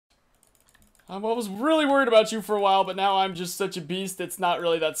I was really worried about you for a while, but now I'm just such a beast, it's not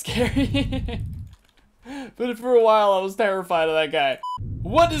really that scary. But for a while, I was terrified of that guy.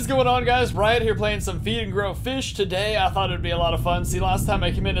 What is going on, guys? Riot here playing some Feed and Grow Fish. Today, I thought it'd be a lot of fun. See, last time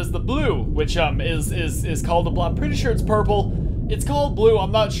I came in as the blue, which is called the blue. I'm pretty sure it's purple. It's called blue.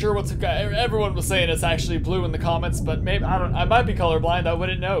 I'm not sure what's. Everyone was saying it's actually blue in the comments, but maybe I might be colorblind. I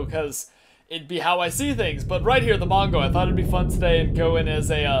wouldn't know because it'd be how I see things. But right here, the Mongo. I thought it'd be fun today and go in as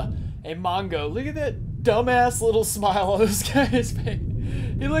a Mongo. Look at that dumbass little smile on this guy's face.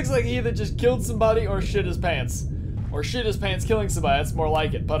 He looks like he either just killed somebody or shit his pants. Or shit his pants killing somebody, that's more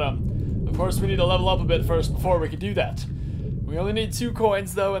like it. But, of course we need to level up a bit first before we can do that. We only need 2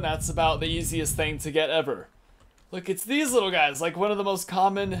 coins, though, and that's about the easiest thing to get ever. Look, it's these little guys, like one of the most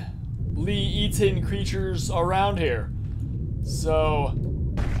commonly eaten creatures around here. So,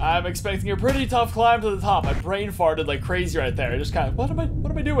 I'm expecting a pretty tough climb to the top. I brain farted like crazy right there. I just kind of, what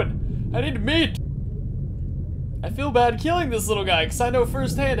am I doing? I need meat! I feel bad killing this little guy, because I know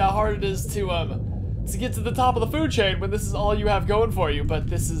firsthand how hard it is to get to the top of the food chain when this is all you have going for you, but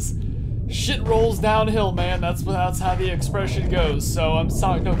this is shit rolls downhill, man. That's how the expression goes. So I'm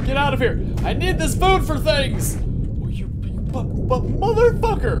sorry. No, get out of here. I need this food for things. Oh, you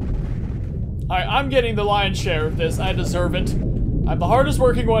motherfucker. All right, I'm getting the lion's share of this. I deserve it. I'm the hardest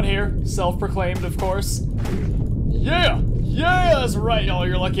working one here, self-proclaimed, of course. Yeah, that's right. Oh,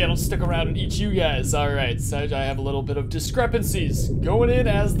 you're lucky I don't stick around and eat you guys. All right, so I have a little bit of discrepancies. Going in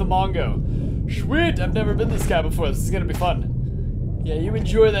as the Mongo. Sweet, I've never been this guy before. This is gonna be fun. Yeah, you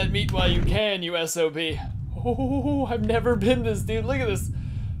enjoy that meat while you can, you SOB. Oh, I've never been this dude. Look at this.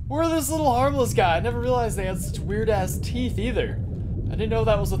 We're this little harmless guy. I never realized they had such weird-ass teeth either. I didn't know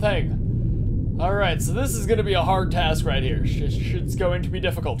that was a thing. Alright, so this is gonna be a hard task right here. It's going to be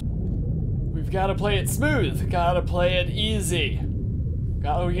difficult. We've gotta play it smooth. Gotta play it easy.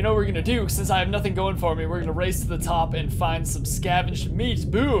 Oh, you know what we're gonna do? Since I have nothing going for me, we're gonna race to the top and find some scavenged meat.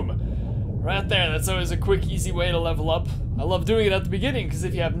 Boom! Right there, that's always a quick, easy way to level up. I love doing it at the beginning, because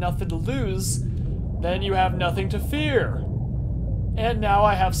if you have nothing to lose, then you have nothing to fear. And now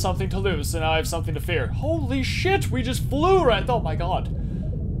I have something to lose, so now I have something to fear. Holy shit, we just flew right, oh my god.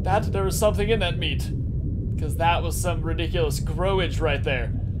 There was something in that meat. Because that was some ridiculous growage right there.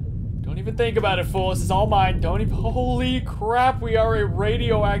 Don't even think about it, fool, this is all mine. Don't even, holy crap, we are a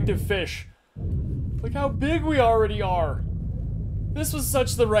radioactive fish. Look how big we already are. This was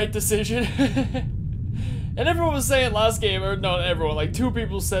such the right decision. And everyone was saying last game, or no, everyone, like 2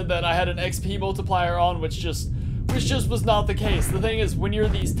 people said that I had an XP multiplier on, which just was not the case. The thing is, when you're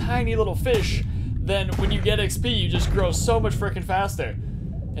these tiny little fish, then when you get XP, you just grow so much freaking faster.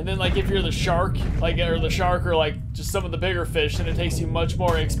 And then like if you're the shark, or like just some of the bigger fish, then it takes you much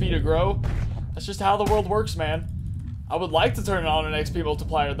more XP to grow. That's just how the world works, man. I would like to turn on an XP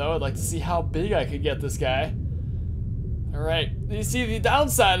multiplier though. I'd like to see how big I could get this guy. Alright, you see the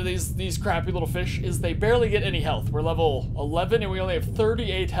downside of these crappy little fish is they barely get any health. We're level 11 and we only have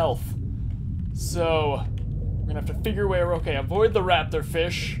 38 health. So, we're gonna have to figure a way, okay, avoid the raptor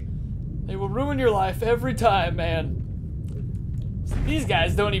fish. They will ruin your life every time, man. So these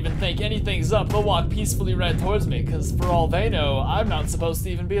guys don't even think anything's up. They'll walk peacefully right towards me, because for all they know, I'm not supposed to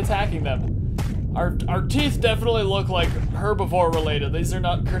even be attacking them. Our teeth definitely look like herbivore related. These are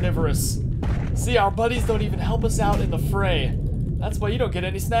not carnivorous. See, our buddies don't even help us out in the fray. That's why you don't get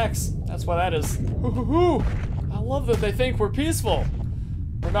any snacks. That's why that is. Hoo-hoo-hoo. I love that they think we're peaceful.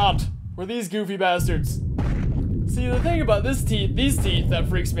 We're not. We're these goofy bastards. See, the thing about these teeth that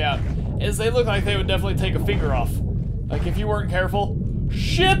freaks me out is they look like they would definitely take a finger off. Like if you weren't careful.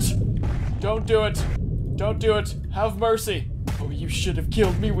 Shit! Don't do it. Don't do it. Have mercy. Oh, you should have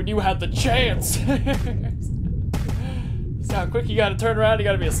killed me when you had the chance. See how quick you gotta turn around? You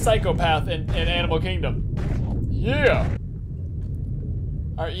gotta be a psychopath in Animal Kingdom. Yeah!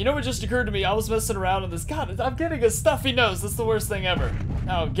 Alright, you know what just occurred to me? I was messing around with this. God, I'm getting a stuffy nose. That's the worst thing ever.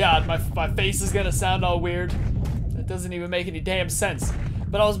 Oh god, my face is gonna sound all weird. That doesn't even make any damn sense.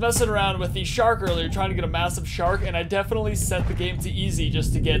 But I was messing around with the shark earlier, trying to get a massive shark, and I definitely set the game to easy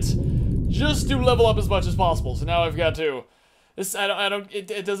just to level up as much as possible. So now I've got to...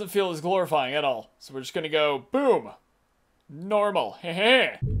 It doesn't feel as glorifying at all. So we're just gonna go, boom! Normal.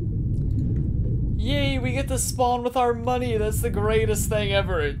 Heh. Yay, we get to spawn with our money. That's the greatest thing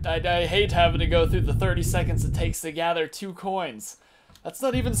ever. I hate having to go through the 30 seconds it takes to gather 2 coins. That's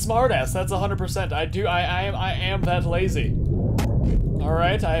not even smartass. That's 100%. I am that lazy.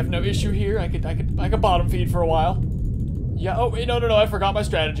 Alright, I have no issue here. I could bottom feed for a while. Yeah, oh wait, no, I forgot my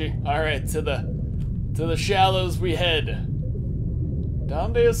strategy. Alright, to the shallows we head.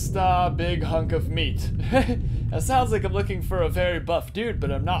 Donde está big hunk of meat? That sounds like I'm looking for a very buff dude,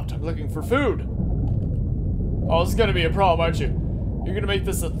 but I'm not. I'm looking for food. Oh, this is gonna be a problem, aren't you? You're gonna make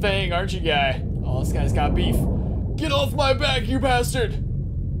this a thing, aren't you, guy? Oh, this guy's got beef. Get off my back, you bastard!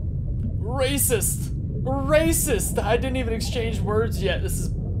 Racist! Racist! I didn't even exchange words yet. This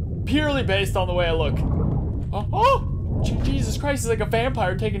is purely based on the way I look. Oh! Jesus Christ, he's like a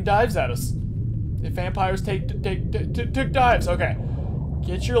vampire taking dives at us. If vampires take dives, okay.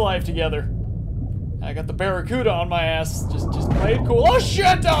 Get your life together. I got the barracuda on my ass. Just play it cool. Oh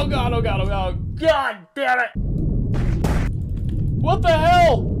shit! Oh god, oh god, oh god, oh god damn it! What the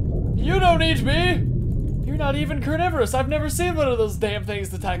hell? You don't eat me! You're not even carnivorous. I've never seen one of those damn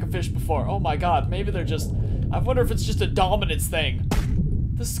things attack a fish before. Oh my god, maybe they're just... I wonder if it's just a dominance thing.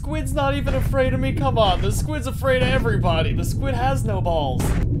 The squid's not even afraid of me. Come on, the squid's afraid of everybody. The squid has no balls.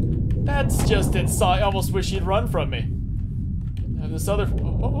 That's just insane. I almost wish he'd run from me. And this other...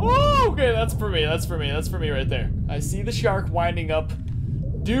 Oh, okay, that's for me. That's for me. That's for me right there. I see the shark winding up.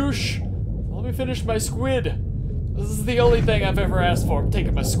 Douche. Let me finish my squid. This is the only thing I've ever asked for. I'm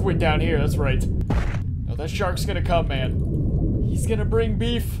taking my squid down here. That's right. No, that shark's gonna come, man. He's gonna bring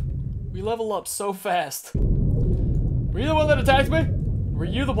beef. We level up so fast. Were you the one that attacked me? Were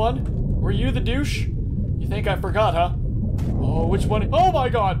you the one? Were you the douche? You think I forgot, huh? Oh, which one? Oh my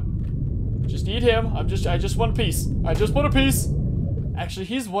god! Just eat him. I just want a piece. I just want a piece. Actually,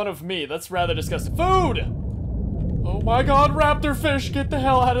 he's one of me. That's rather disgusting. Food! Oh my god, raptor fish, get the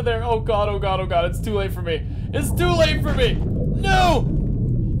hell out of there. Oh god, oh god, oh god, it's too late for me. It's too late for me. No!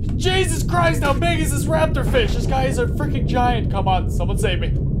 Jesus Christ, how big is this raptor fish? This guy is a freaking giant. Come on, someone save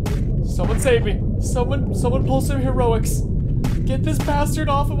me. Someone save me. Someone pull some heroics. Get this bastard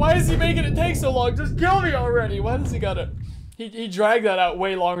off. Why is he making it take so long? Just kill me already. Why does he gotta... He dragged that out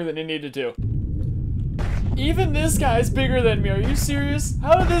way longer than he needed to. Even this guy's bigger than me. Are you serious?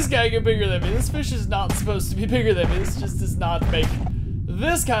 How did this guy get bigger than me? This fish is not supposed to be bigger than me. This just does not make...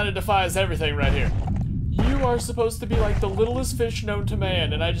 This kind of defies everything right here. You are supposed to be like the littlest fish known to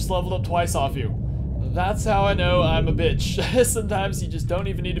man, and I just leveled up twice off you. That's how I know I'm a bitch. Sometimes you just don't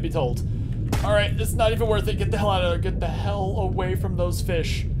even need to be told. Alright, it's not even worth it. Get the hell out of there. Get the hell away from those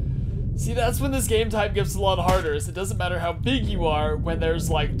fish. See, that's when this game type gets a lot harder, is it doesn't matter how big you are when there's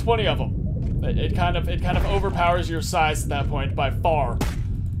like 20 of them. It kind of overpowers your size at that point by far.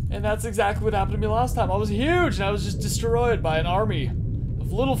 And that's exactly what happened to me last time. I was huge and I was just destroyed by an army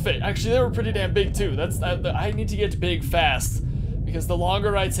of little fish. Actually, they were pretty damn big too. I need to get big fast because the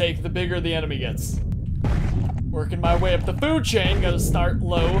longer I take, the bigger the enemy gets. Working my way up the food chain, gotta start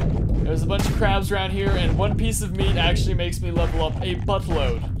low. There's a bunch of crabs around here, and one piece of meat actually makes me level up a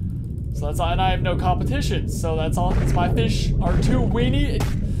buttload. So that's all, and I have no competition, so that's all, because my fish are too weenie.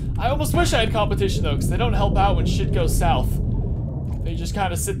 I almost wish I had competition though, because they don't help out when shit goes south. They just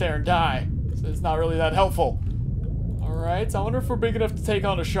kind of sit there and die, so it's not really that helpful. Alright, I wonder if we're big enough to take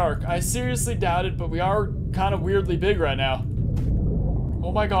on a shark. I seriously doubt it, but we are kind of weirdly big right now.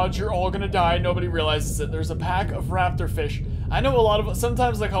 Oh my god, you're all gonna die. Nobody realizes it. There's a pack of raptor fish. I know a lot of...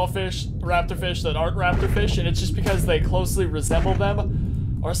 Sometimes they call fish raptor fish that aren't raptor fish, and it's just because they closely resemble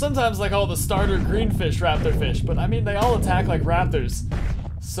them. Or sometimes they call the starter greenfish raptor fish, but I mean, they all attack like raptors.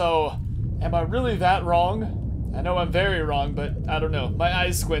 So, am I really that wrong? I know I'm very wrong, but I don't know. My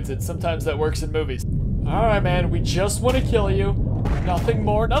eyes squinted. Sometimes that works in movies. Alright, man, we just want to kill you. Nothing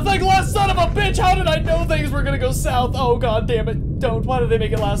more. Nothing less, son of a bitch! How did I know things were gonna go south? Oh, god damn it. Don't. Why did they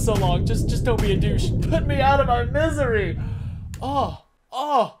make it last so long? Just don't be a douche. Put me out of my misery. Oh,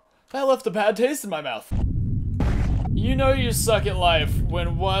 that left a bad taste in my mouth. You know you suck at life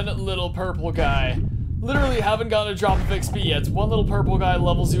when one little purple guy, literally haven't gotten a drop of XP yet, one little purple guy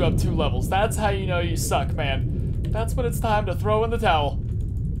levels you up 2 levels. That's how you know you suck, man. That's when it's time to throw in the towel.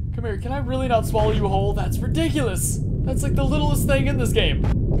 Come here, can I really not swallow you whole? That's ridiculous. That's like the littlest thing in this game.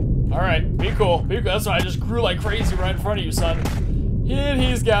 Alright, be cool. Be cool. That's why I just grew like crazy right in front of you, son. And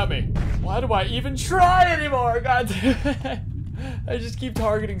he's got me. Why do I even try anymore? God damn it. I just keep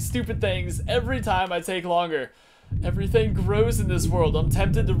targeting stupid things every time I take longer. Everything grows in this world. I'm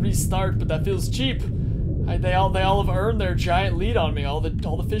tempted to restart, but that feels cheap. They all have earned their giant lead on me. All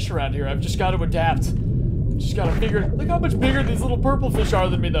the fish around here. I've just got to adapt. Just gotta figure. Look how much bigger these little purple fish are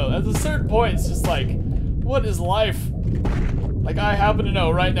than me, though. At a certain point, it's just like, what is life? Like, I happen to know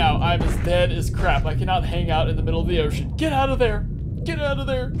right now, I'm as dead as crap. I cannot hang out in the middle of the ocean. Get out of there! Get out of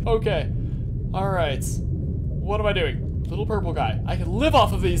there! Okay. Alright. What am I doing? Little purple guy. I can live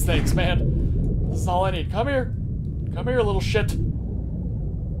off of these things, man. This is all I need. Come here. Come here, little shit.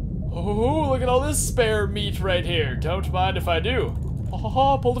 Oh, look at all this spare meat right here. Don't mind if I do. Ha ha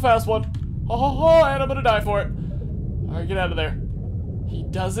ha, pull the fast one. Ha ha ha, and I'm gonna die for it. Alright, get out of there. He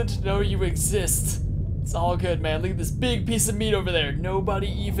doesn't know you exist. It's all good, man. Look at this big piece of meat over there. Nobody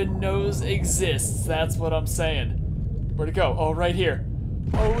even knows exists. That's what I'm saying. Where'd it go? Oh, right here.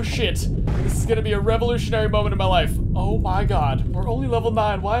 Oh, shit. This is gonna be a revolutionary moment in my life. Oh, my God. We're only level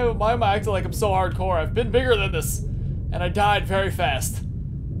 9. Why am I acting like I'm so hardcore? I've been bigger than this. And I died very fast.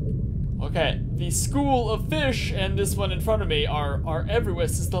 Okay, the school of fish and this one in front of me are everywhere.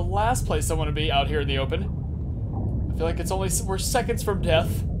 This is the last place I want to be out here in the open. I feel like we're seconds from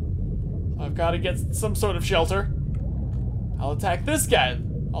death. I've got to get some sort of shelter. I'll attack this guy.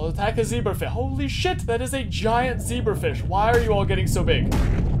 I'll attack a zebrafish. Holy shit, that is a giant zebrafish. Why are you all getting so big?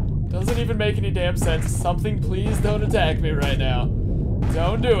 Doesn't even make any damn sense. Something, please don't attack me right now.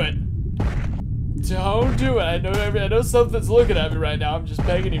 Don't do it. Don't do it. I know something's looking at me right now. I'm just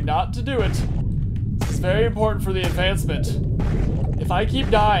begging you not to do it. This is very important for the advancement. If I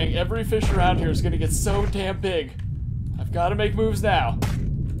keep dying, every fish around here is going to get so damn big. I've got to make moves now.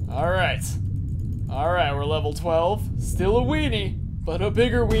 Alright. Alright, we're level 12. Still a weenie, but a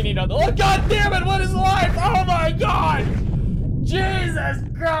bigger weenie nonetheless. Oh, god damn it! What is life? Oh my god! Jesus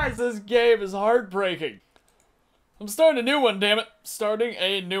Christ, this game is heartbreaking. I'm starting a new one, damn it. Starting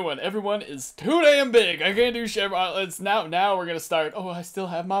a new one. Everyone is too damn big. I can't do shit. It's now we're gonna start. Oh, I still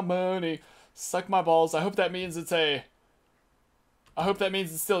have my money. Suck my balls. I hope that means it's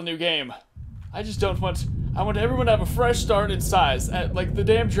still a new game. I just don't want... I want everyone to have a fresh start in size. Like, the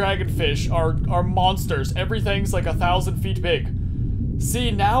damn dragonfish are monsters. Everything's like 1,000 feet big.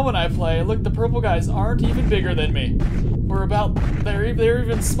 See, now when I play, look, the purple guys aren't even bigger than me. They're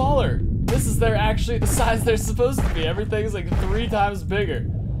even smaller. This is actually the size they're supposed to be. Everything's like 3 times bigger.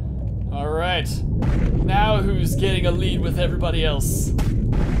 Alright. Now who's getting a lead with everybody else?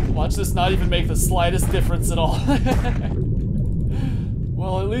 Watch this not even make the slightest difference at all.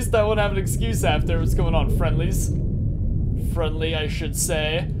 Well, at least I won't have an excuse after. What's going on, friendlies? Friendly, I should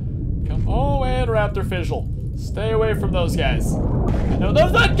say. Come on, and raptor fizzle. Stay away from those guys. I know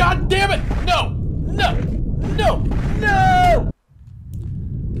those not. God damn it! No! No! No! No!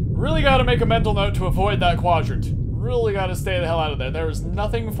 Really gotta make a mental note to avoid that quadrant. Really gotta stay the hell out of there. There is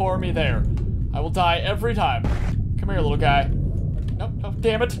nothing for me there. I will die every time. Come here, little guy. Nope, no,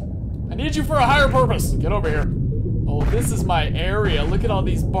 damn it. I need you for a higher purpose. Get over here. Oh, this is my area. Look at all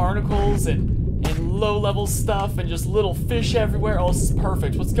these barnacles and low-level stuff and just little fish everywhere. Oh, this is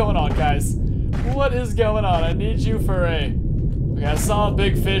perfect. What's going on, guys? What is going on? I need you for a... Okay, I saw a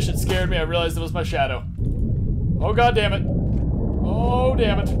big fish. It scared me. I realized it was my shadow. Oh, god damn it. Oh,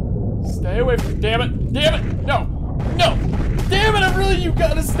 damn it. Stay away from... Damn it. Damn it. No. No. Damn it. You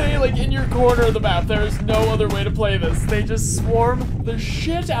gotta stay, like, in your corner of the map. There is no other way to play this. They just swarm the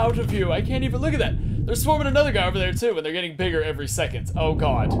shit out of you. I can't even... Look at that. They're swarming another guy over there, too, and they're getting bigger every second. Oh,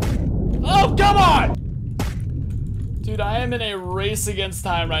 God. Oh, come on! Dude, I am in a race against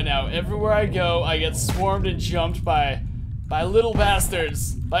time right now. Everywhere I go, I get swarmed and jumped by little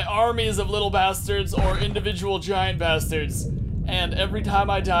bastards. By armies of little bastards or individual giant bastards. And every time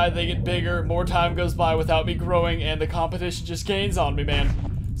I die, they get bigger. More time goes by without me growing, and the competition just gains on me,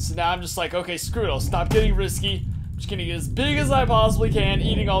 man. So now I'm just like, okay, screw it. I'll stop getting risky. I'm just gonna get as big as I possibly can,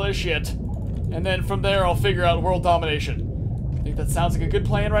 eating all this shit. And then from there, I'll figure out world domination. I think that sounds like a good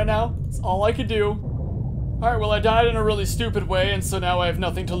plan right now. That's all I could do. Alright, well, I died in a really stupid way, and so now I have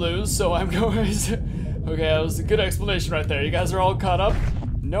nothing to lose, so I'm going to... Okay, that was a good explanation right there. You guys are all caught up.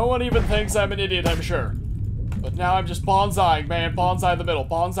 No one even thinks I'm an idiot, I'm sure. But now I'm just bonsaiing, man. Bonsai the middle.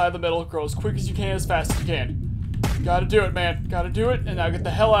 Bonsai the middle. Grow as quick as you can, as fast as you can. Gotta do it, man. Gotta do it, and now get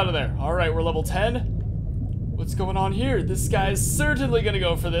the hell out of there. Alright, we're level 10. What's going on here? This guy's certainly gonna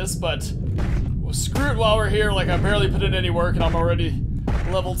go for this, but... Well, screw it while we're here. Like, I barely put in any work, and I'm already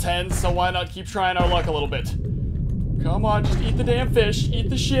level 10, so why not keep trying our luck a little bit? Come on, just eat the damn fish. Eat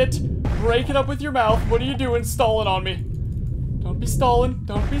the shit. Break it up with your mouth. What are you doing? Stalling on me. Don't be stalling.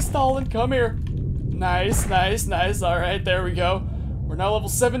 Don't be stalling. Come here. Nice, nice, nice. Alright, there we go. We're now level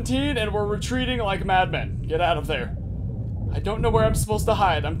 17, and we're retreating like madmen. Get out of there. I don't know where I'm supposed to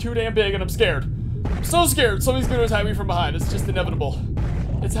hide. I'm too damn big, and I'm scared. I'm so scared. Somebody's gonna attack me from behind. It's just inevitable.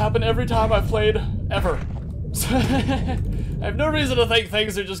 It's happened every time I've played, ever. I have no reason to think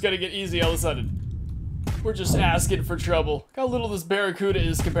things are just gonna get easy all of a sudden. We're just asking for trouble. Look how little this barracuda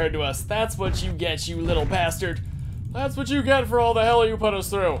is compared to us. That's what you get, you little bastard. That's what you get for all the hell you put us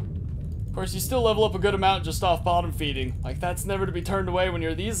through. Of course, you still level up a good amount just off bottom feeding. Like, that's never to be turned away when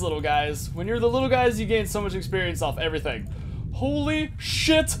you're these little guys. When you're the little guys, you gain so much experience off everything. Holy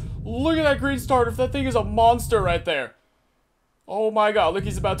shit! Look at that green starter. That thing is a monster right there. Oh my god, look,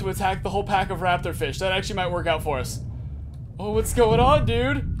 he's about to attack the whole pack of raptor fish. That actually might work out for us. Oh, what's going on,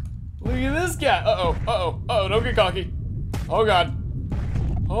 dude? Look at this guy. Uh-oh, uh-oh, uh-oh, don't get cocky. Oh god.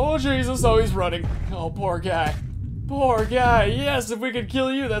 Oh, Jesus. Oh, he's running. Oh, poor guy. Poor guy. Yes, if we could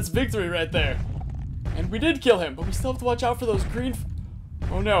kill you, that's victory right there. And we did kill him, but we still have to watch out for those green...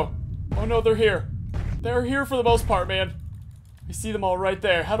 Oh, no. Oh, no, they're here. They're here for the most part, man. I see them all right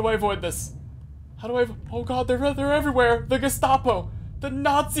there. How do I avoid this? How do I... Oh, God, they're everywhere. The Gestapo. The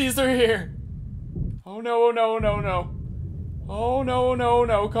Nazis are here. Oh, no, oh, no, no, no. Oh, no, no,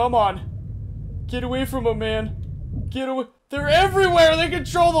 no. Come on. Get away from them, man. Get away. They're everywhere. They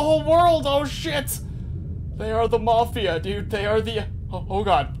control the whole world. Oh, shit. They are the mafia, dude. They are the... Oh,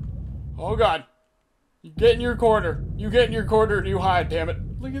 God. Oh, God. You get in your corner. You get in your corner and you hide, damn it.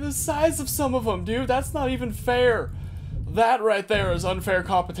 Look at the size of some of them, dude. That's not even fair. That right there is unfair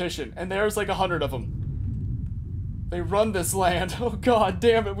competition. And there's like 100 of them. They run this land. Oh, God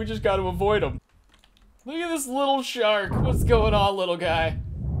damn it. We just got to avoid them. Look at this little shark. What's going on, little guy?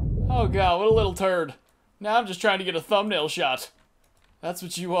 Oh, God, what a little turd. Now I'm just trying to get a thumbnail shot. That's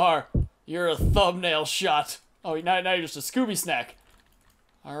what you are. You're a thumbnail shot. Oh, now you're just a Scooby snack.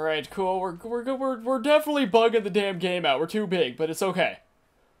 Alright, cool. We're definitely bugging the damn game out. We're too big, but it's okay.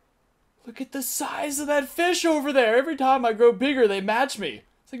 Look at the size of that fish over there. Every time I grow bigger, they match me.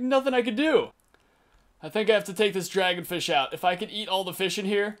 It's like nothing I can do. I think I have to take this dragonfish out. If I can eat all the fish in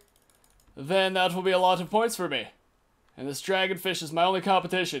here, then that will be a lot of points for me. And this dragonfish is my only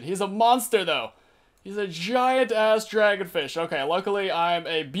competition. He's a monster, though. He's a giant-ass dragonfish. Okay, luckily I'm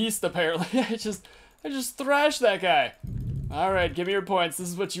a beast, apparently. I just thrashed that guy. Alright, give me your points. This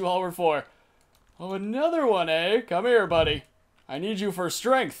is what you all were for. Oh, another one, eh? Come here, buddy. I need you for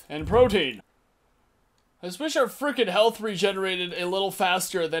strength and protein. I just wish our frickin' health regenerated a little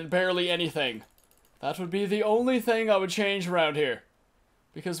faster than barely anything. That would be the only thing I would change around here.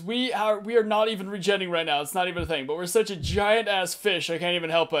 Because we are not even regenning right now. It's not even a thing. But we're such a giant-ass fish, I can't even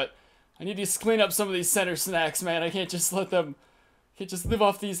help it. I need to clean up some of these center snacks, man. I can't just let them... can't just live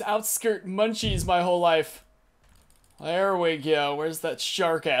off these outskirt munchies my whole life. There we go. Where's that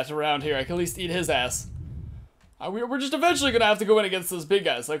shark at around here? I can at least eat his ass. We're just eventually gonna have to go in against those big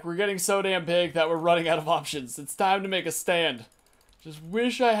guys. Like, we're getting so damn big that we're running out of options. It's time to make a stand. Just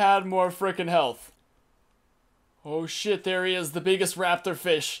wish I had more frickin' health. Oh shit, there he is, the biggest raptor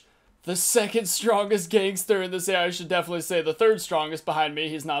fish. The second strongest gangster in this area. I should definitely say the third strongest behind me.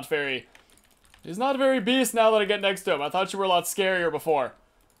 He's not very beast now that I get next to him. I thought you were a lot scarier before.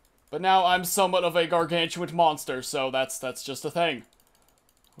 But now I'm somewhat of a gargantuan monster, so that's just a thing.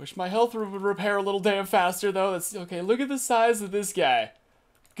 Wish my health would repair a little damn faster, though. That's okay, look at the size of this guy.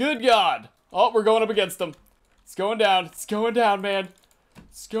 Good God. Oh, we're going up against him. It's going down. It's going down, man.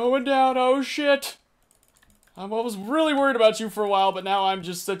 It's going down. Oh, shit. I was really worried about you for a while, but now I'm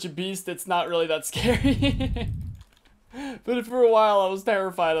just such a beast, it's not really that scary. But for a while, I was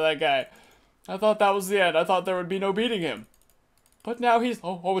terrified of that guy. I thought that was the end. I thought there would be no beating him. But now he's...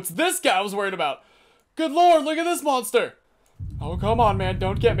 Oh, it's this guy I was worried about. Good Lord, look at this monster. Oh, come on, man.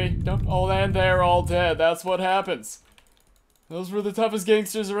 Don't get me. Don't... Oh, and they're all dead. That's what happens. Those were the toughest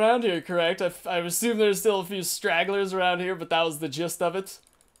gangsters around here, correct? I assume there's still a few stragglers around here, but that was the gist of it.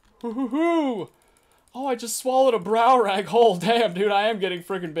 Hoo-hoo-hoo! Oh, I just swallowed a brow rag whole. Damn, dude, I am getting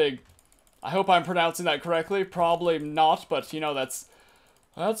freaking big. I hope I'm pronouncing that correctly. Probably not, but, you know, that's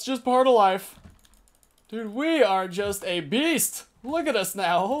just part of life. Dude, we are just a beast. Look at us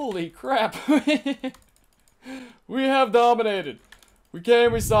now. Holy crap. We have dominated. We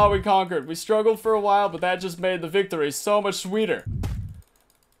came, we saw, we conquered. We struggled for a while, but that just made the victory so much sweeter.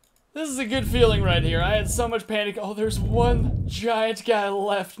 This is a good feeling right here. I had so much panic. Oh, there's one giant guy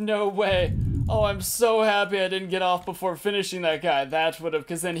left. No way. Oh, I'm so happy I didn't get off before finishing that guy. That would have,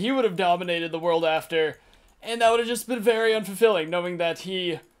 because then he would have dominated the world after. And that would have just been very unfulfilling, knowing that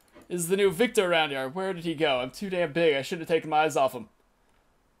he is the new victor around here. Where did he go? I'm too damn big. I should have taken my eyes off him.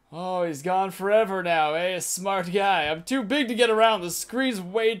 Oh, he's gone forever now, eh? A smart guy. I'm too big to get around. The screen's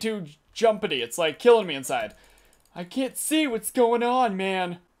way too jumpity. It's like killing me inside. I can't see what's going on,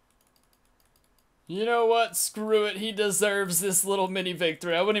 man. You know what? Screw it. He deserves this little mini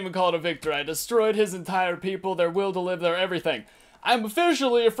victory. I wouldn't even call it a victory. I destroyed his entire people, their will to live, their everything. I'm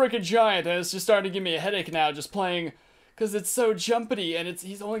officially a freaking giant, and it's just starting to give me a headache now just playing, because it's so jumpity, and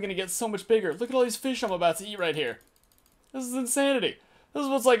he's only going to get so much bigger. Look at all these fish I'm about to eat right here. This is insanity. This is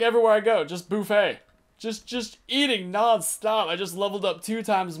what's like everywhere I go. Just buffet. Just eating non-stop. I just leveled up 2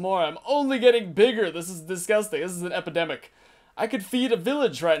 times more. I'm only getting bigger. This is disgusting. This is an epidemic. I could feed a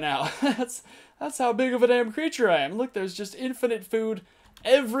village right now. That's how big of a damn creature I am. Look, there's just infinite food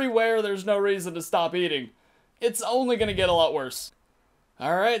everywhere. There's no reason to stop eating. It's only gonna get a lot worse.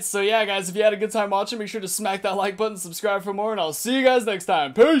 Alright, so yeah, guys, if you had a good time watching, make sure to smack that like button, subscribe for more, and I'll see you guys next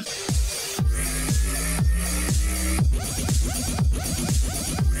time. Peace!